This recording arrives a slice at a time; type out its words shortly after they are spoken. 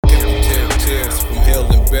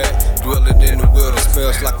back. Dwelling in the world that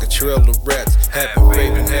smells like a trail of rats. Having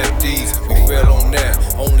faith and have deeds, we fell on that.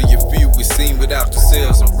 Only a few we seen without the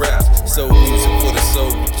sales of raps. So music for the soul,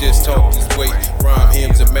 we just talk this way. Rhyme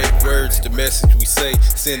hymns and make words, the message we say.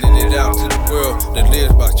 Sending it out to the world that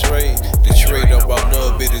lives by trade. The trade of our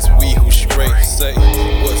love, it is we who stray. Say,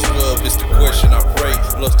 what's love is the question I pray.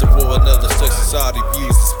 Lust for another, such society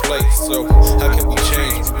views this place. So, how can we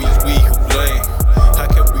change when we who blame? How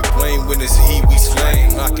can we blame when it's he we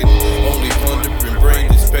slain? I can only wonder and brain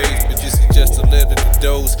this page, but this is just a letter to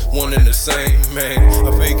those one and the same. Man,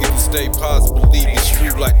 I figure to stay positive, believe it's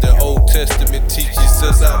true, like the Old Testament teaches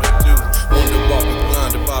us how to do. Wonder why we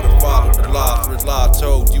blinded by the father of lies. Rely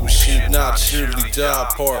told you should not surely die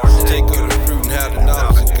apart. Take of the fruit and have the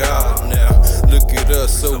knowledge of God. Now look at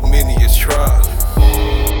us, so many has tried.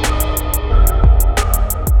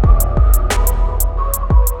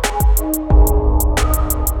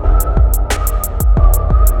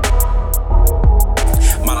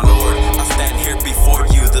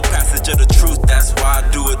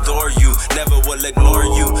 Ignore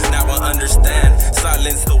you, now I understand.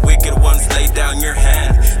 Silence the wicked ones, lay down your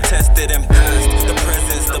hand. Tested and passed, the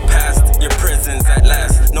present's the past. Your prison's at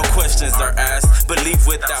last, no questions are asked. Believe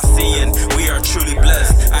without seeing, we are truly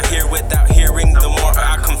blessed. I hear without hearing, the more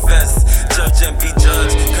I confess. Judge and be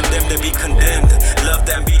judged, condemn and be condemned. Loved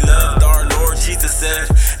and be loved, our Lord Jesus said.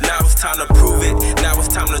 Now it's time to prove it, now it's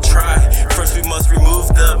time to try. First we must remove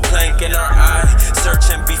the plank in our eye. Search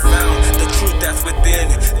and be found, the truth that's within.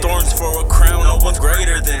 Thorns for a crown, no one's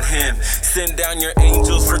greater than him. Send down your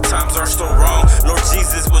angels, for times are so wrong. Lord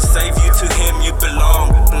Jesus will save you to him.